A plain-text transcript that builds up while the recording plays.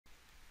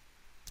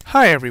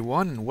Hi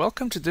everyone, and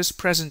welcome to this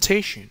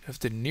presentation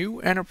of the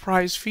new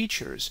enterprise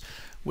features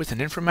with an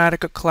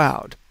Informatica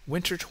Cloud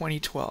Winter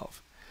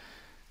 2012.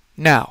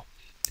 Now,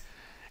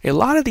 a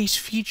lot of these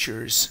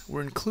features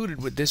were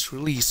included with this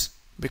release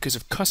because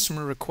of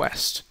customer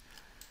request.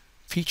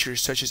 Features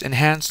such as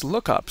enhanced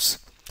lookups,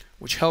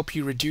 which help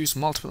you reduce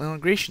multiple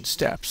integration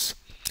steps,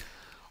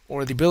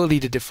 or the ability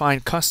to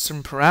define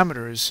custom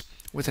parameters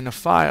within a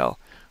file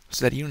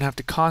so that you don't have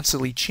to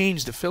constantly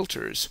change the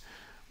filters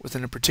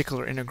within a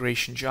particular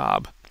integration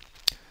job.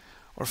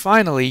 Or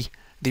finally,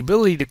 the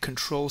ability to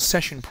control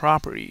session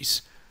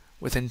properties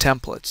within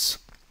templates.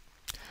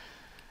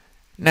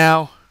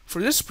 Now,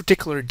 for this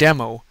particular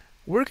demo,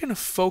 we're going to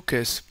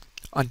focus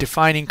on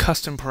defining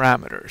custom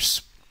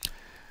parameters.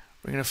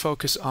 We're going to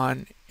focus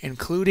on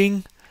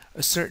including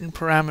a certain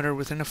parameter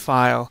within a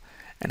file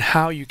and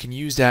how you can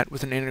use that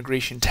with an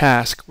integration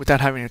task without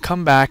having to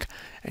come back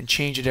and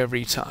change it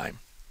every time.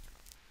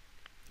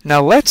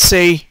 Now let's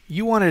say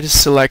you wanted to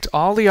select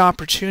all the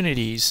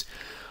opportunities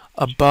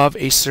above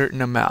a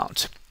certain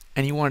amount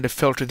and you wanted to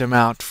filter them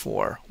out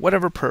for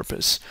whatever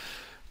purpose.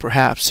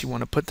 Perhaps you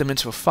want to put them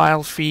into a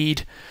file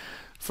feed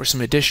for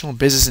some additional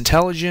business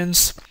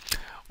intelligence,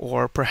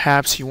 or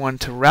perhaps you want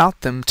to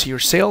route them to your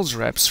sales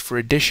reps for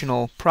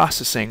additional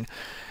processing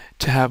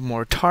to have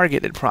more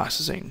targeted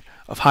processing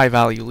of high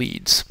value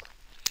leads.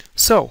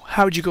 So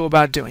how would you go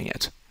about doing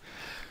it?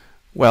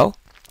 Well,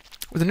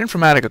 with an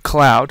Informatica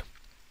Cloud,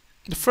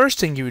 the first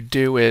thing you would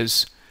do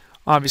is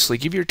obviously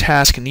give your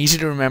task an easy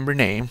to remember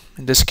name,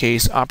 in this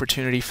case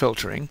opportunity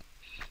filtering,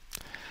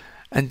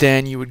 and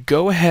then you would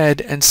go ahead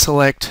and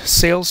select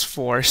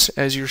Salesforce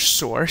as your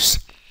source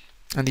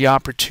and the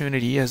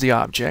opportunity as the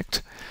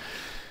object.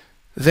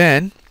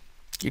 Then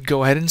you'd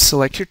go ahead and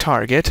select your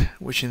target,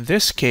 which in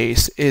this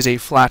case is a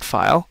flat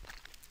file,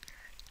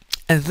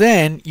 and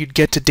then you'd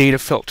get to data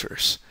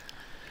filters.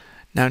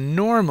 Now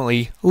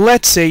normally,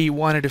 let's say you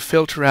wanted to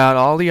filter out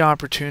all the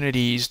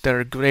opportunities that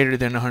are greater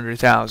than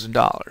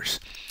 $100,000.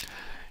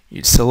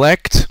 You'd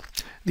select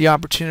the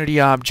opportunity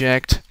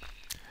object,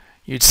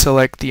 you'd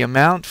select the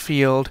amount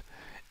field,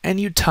 and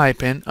you'd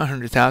type in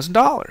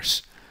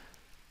 $100,000.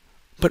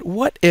 But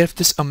what if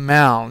this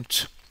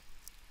amount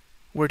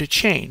were to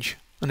change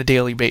on a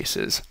daily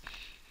basis?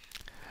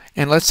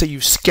 And let's say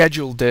you've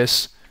scheduled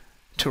this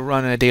to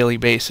run on a daily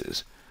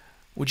basis.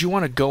 Would you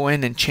want to go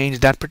in and change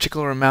that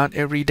particular amount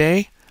every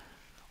day?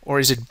 Or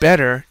is it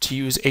better to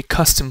use a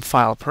custom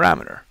file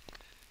parameter?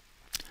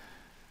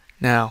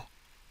 Now,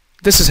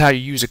 this is how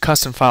you use a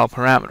custom file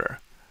parameter,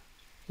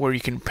 where you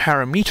can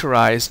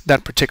parameterize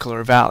that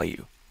particular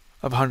value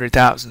of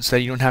 100,000 so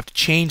that you don't have to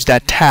change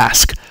that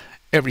task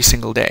every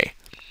single day.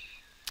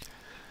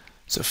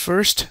 So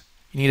first,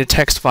 you need a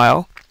text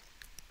file,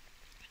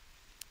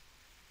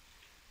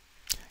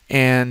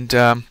 and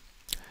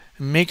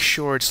make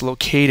sure it's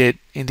located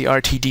in the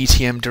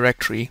RTDTM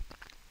directory.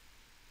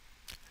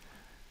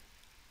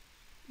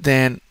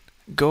 Then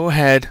go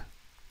ahead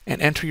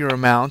and enter your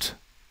amount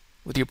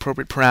with the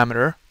appropriate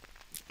parameter.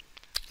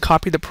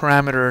 Copy the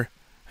parameter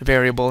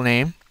variable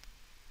name,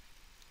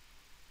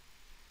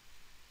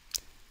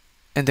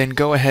 and then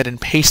go ahead and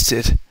paste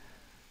it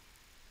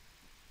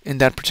in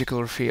that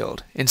particular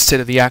field instead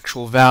of the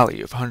actual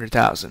value of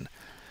 100,000.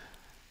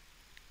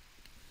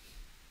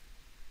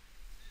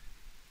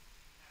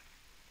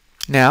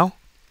 Now,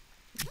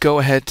 go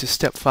ahead to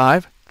step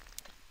 5,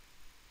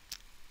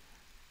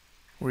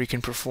 where you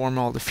can perform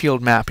all the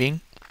field mapping.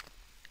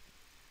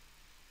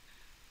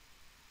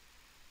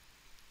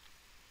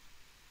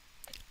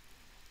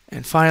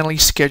 And finally,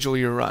 schedule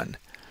your run.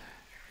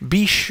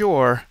 Be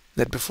sure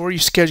that before you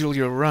schedule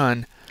your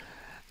run,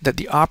 that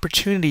the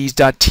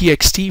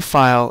opportunities.txt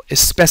file is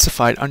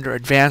specified under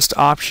advanced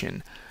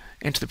option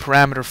into the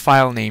parameter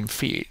file name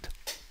feed.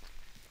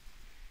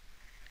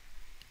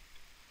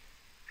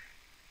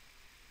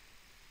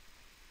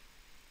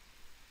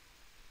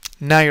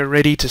 Now you're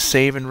ready to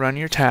save and run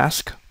your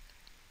task.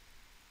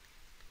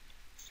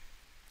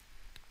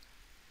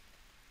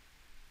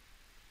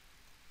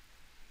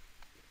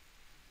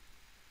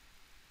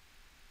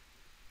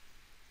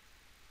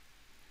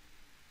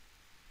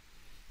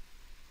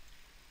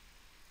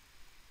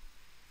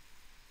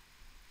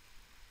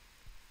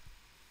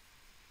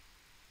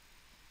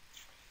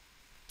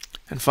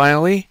 And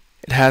finally,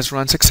 it has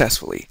run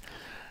successfully.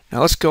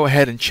 Now let's go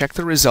ahead and check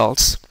the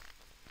results.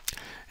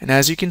 And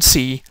as you can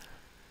see,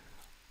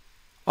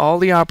 all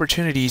the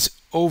opportunities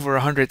over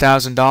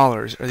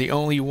 $100,000 are the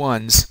only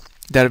ones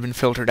that have been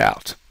filtered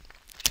out.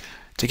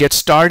 To get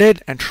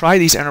started and try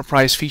these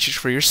enterprise features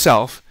for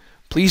yourself,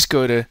 please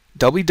go to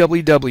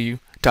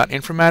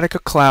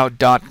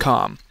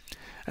www.informaticacloud.com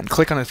and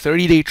click on a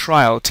 30-day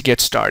trial to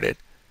get started.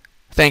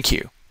 Thank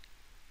you.